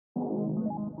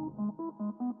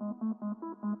Alright,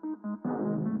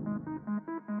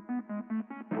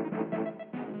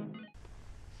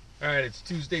 it's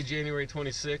Tuesday, January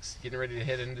 26th, getting ready to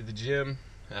head into the gym.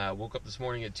 Woke up this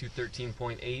morning at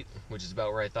 213.8, which is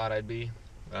about where I thought I'd be.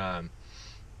 I'm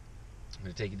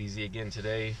going to take it easy again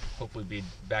today. Hopefully be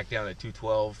back down at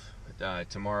 212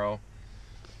 tomorrow.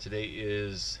 Today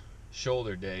is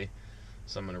shoulder day,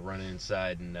 so I'm going to run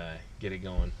inside and get it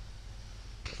going.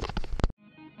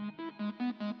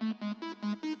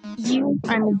 You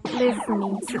are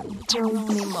listening to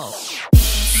Geronimo.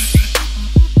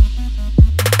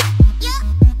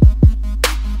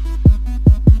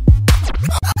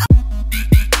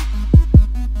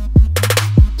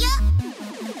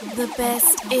 The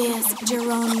best is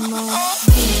Geronimo.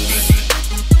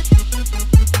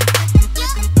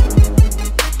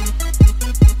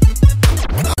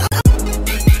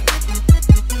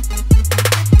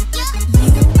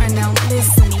 You are now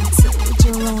listening to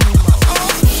Geronimo.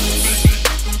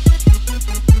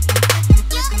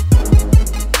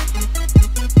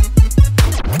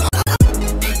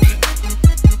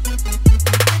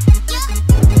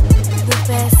 The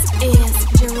best is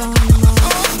Geronimo.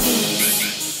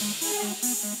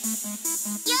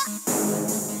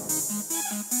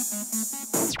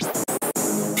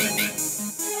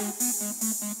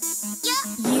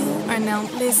 You are now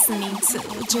listening to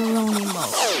Geronimo.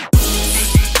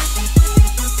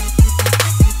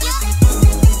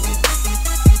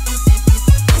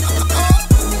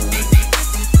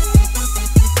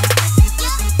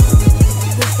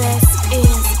 The best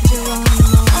is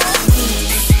Geronimo.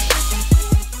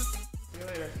 See you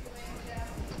later.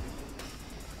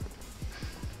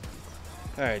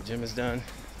 Alright, gym is done.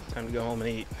 Time to go home and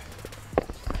eat.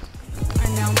 Are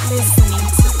now listening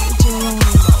to Geronimo.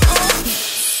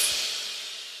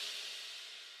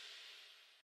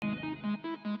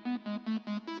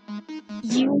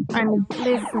 You are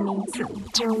listening to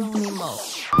Geronimo.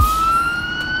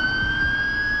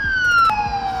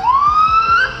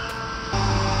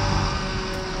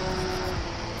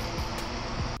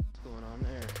 What's going on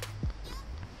there?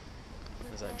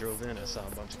 As I drove in, I saw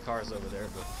a bunch of cars over there,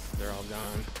 but they're all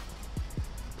gone.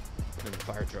 And the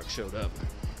fire truck showed up.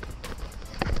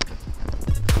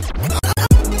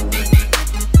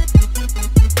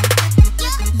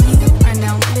 You are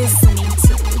now listening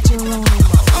to Geronimo.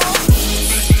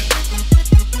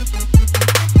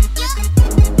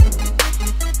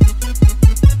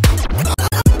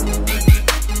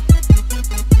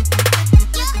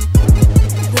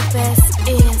 The best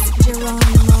is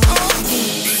Geronimo.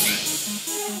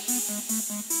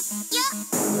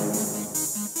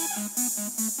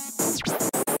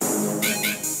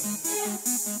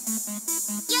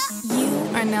 You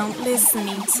are now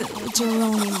listening to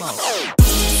Geronimo.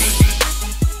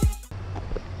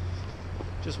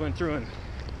 Just went through and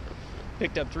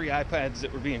picked up 3 iPads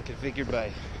that were being configured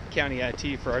by county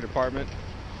IT for our department.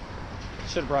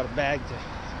 Should have brought a bag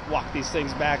to walk these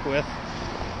things back with.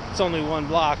 It's only 1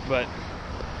 block, but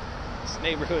this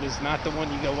neighborhood is not the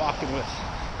one you go walking with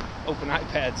open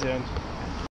iPads in.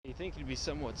 You think you'd be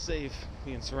somewhat safe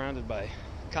being surrounded by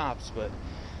cops, but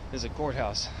it's a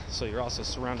courthouse, so you're also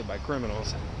surrounded by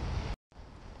criminals.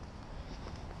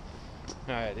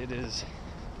 Alright, it is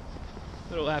a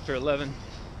little after 11.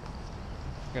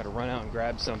 Got to run out and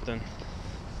grab something,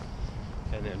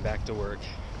 and then back to work.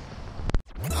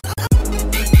 You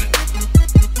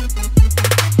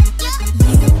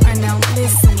are now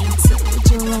listening to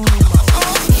Geronimo.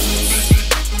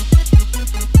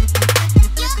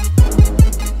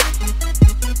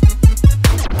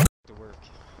 To work.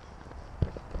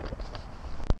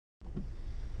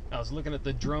 I was looking at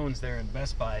the drones there in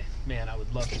Best Buy. Man, I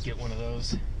would love to get one of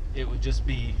those. It would just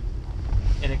be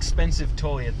an expensive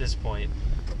toy at this point,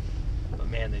 but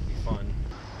man, they'd be fun.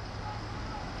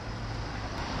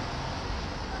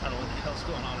 I don't know what the hell's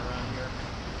going on around here.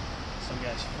 Some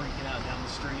guy's freaking out down the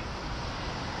street.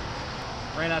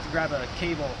 Ran out to grab a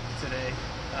cable today.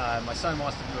 My son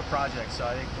wants to do a project, so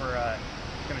I think we're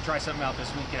going to try something out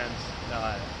this weekend.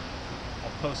 I'll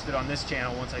post it on this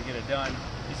channel once I get it done.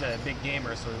 He's a big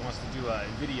gamer, so he wants to do a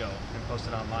video and post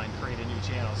it online, create a new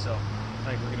channel. So I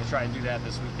think we're going to try and do that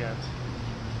this weekend.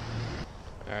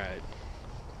 Alright,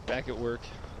 back at work.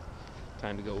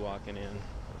 Time to go walking in.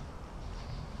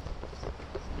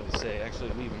 Like I say, actually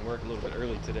leaving work a little bit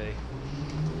early today.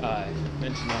 I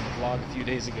mentioned on the vlog a few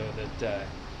days ago that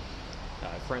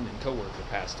a friend and coworker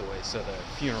passed away, so the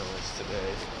funeral is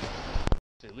today.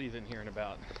 So leaving here in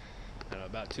about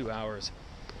 2 hours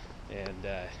and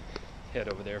head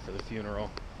over there for the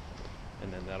funeral,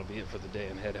 and then that'll be it for the day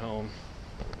and head home.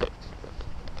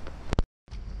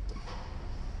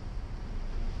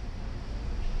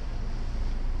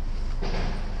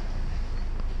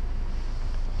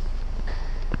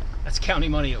 county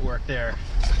money at work there.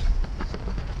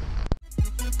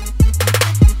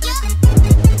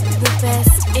 The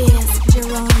best is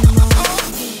Geronimo.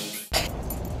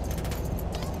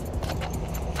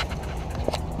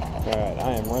 Alright,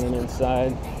 I am running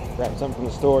inside, grabbing something from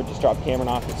the store, just dropped Cameron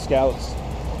off at Scouts. I'm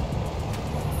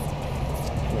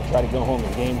gonna try to go home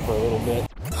and game for a little bit.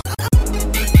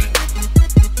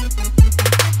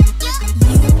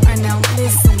 You are now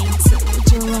listening to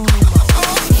Geronimo.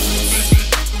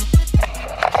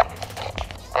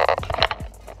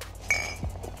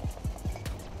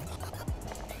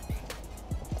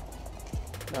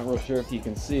 Not real sure if you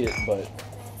can see it, but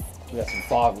we got some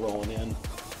fog rolling in.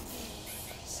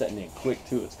 Setting in quick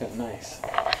too, it's kind of nice.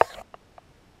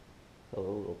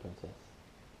 Hello, little princess.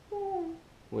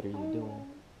 What are you doing?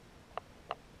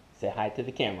 Say hi to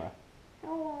the camera.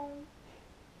 Hello.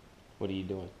 What are you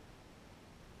doing?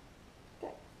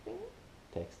 Texting.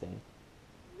 Texting.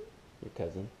 Your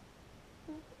cousin?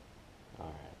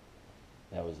 Alright.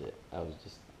 That was it. I was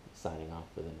just signing off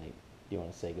for the night. Do you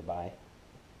want to say goodbye?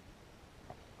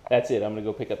 That's it. I'm going to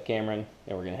go pick up Cameron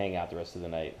and we're going to hang out the rest of the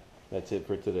night. That's it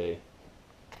for today.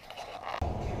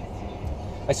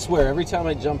 I swear, every time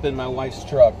I jump in my wife's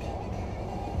truck,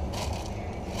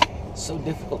 it's so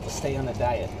difficult to stay on a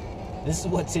diet. This is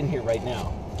what's in here right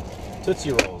now.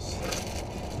 Tootsie Rolls.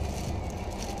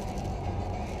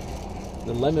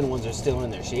 The lemon ones are still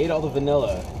in there. She ate all the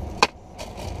vanilla.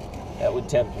 That would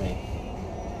tempt me.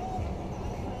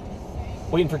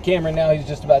 Waiting for Cameron now. He's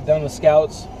just about done with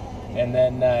Scouts. And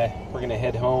then we're going to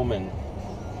head home and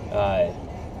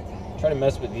try to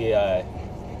mess with the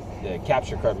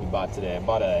capture card we bought today. I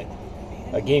bought a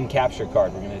game capture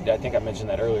card. We're gonna, I think I mentioned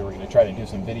that earlier, we're going to try to do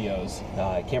some videos.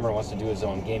 Cameron wants to do his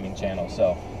own gaming channel,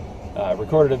 so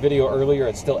recorded a video earlier.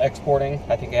 It's still exporting.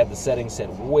 I think I had the settings set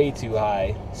way too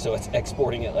high, so it's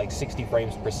exporting at like 60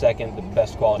 frames per second, the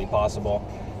best quality possible.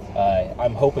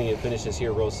 I'm hoping it finishes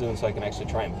here real soon so I can actually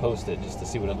try and post it just to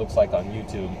see what it looks like on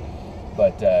YouTube.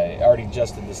 But I already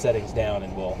adjusted the settings down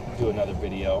and we'll do another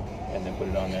video and then put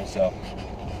it on there, so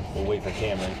we'll wait for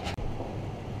Cameron.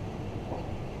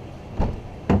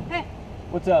 Hey.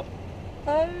 What's up?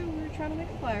 We were trying to make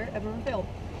a fire. Everyone failed.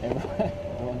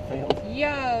 Everyone failed?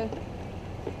 Yeah.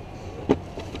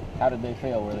 How did they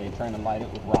fail? Were they trying to light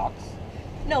it with rocks?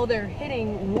 No, they're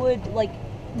hitting wood, like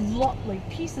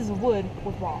pieces of wood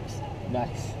with rocks.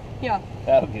 Nice. Yeah.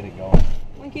 That'll get it going.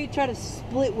 Like you try to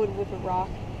split wood with a rock.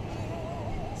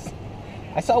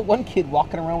 I saw one kid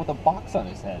walking around with a box on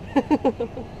his head. I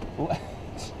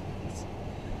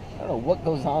don't know what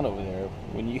goes on over there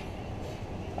when you...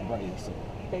 I'll bring you this.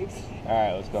 Thanks.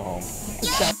 Alright, let's go home.